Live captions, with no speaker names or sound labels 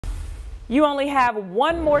You only have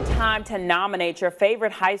one more time to nominate your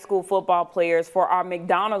favorite high school football players for our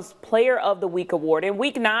McDonald's Player of the Week award. In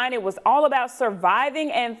week 9, it was all about surviving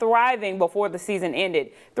and thriving before the season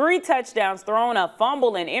ended. 3 touchdowns thrown, a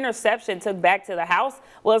fumble and interception took back to the house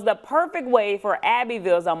was the perfect way for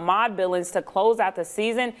Abbeville's Ahmod Billins to close out the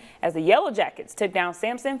season as the Yellow Jackets took down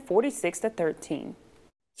Sampson 46-13.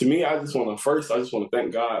 To me, I just want to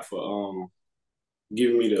thank God for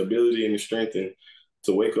giving me the ability and the strength and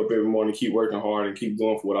to wake up every morning, keep working hard, and keep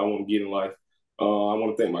going for what I want to get in life. I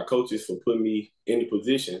want to thank my coaches for putting me in the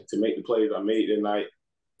position to make the plays I made that night.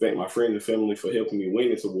 Thank my friends and family for helping me win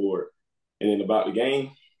this award. And then about the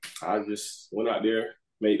game, I just went out there,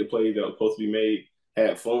 made the plays that were supposed to be made,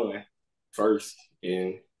 had fun first,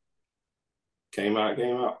 and came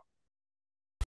out.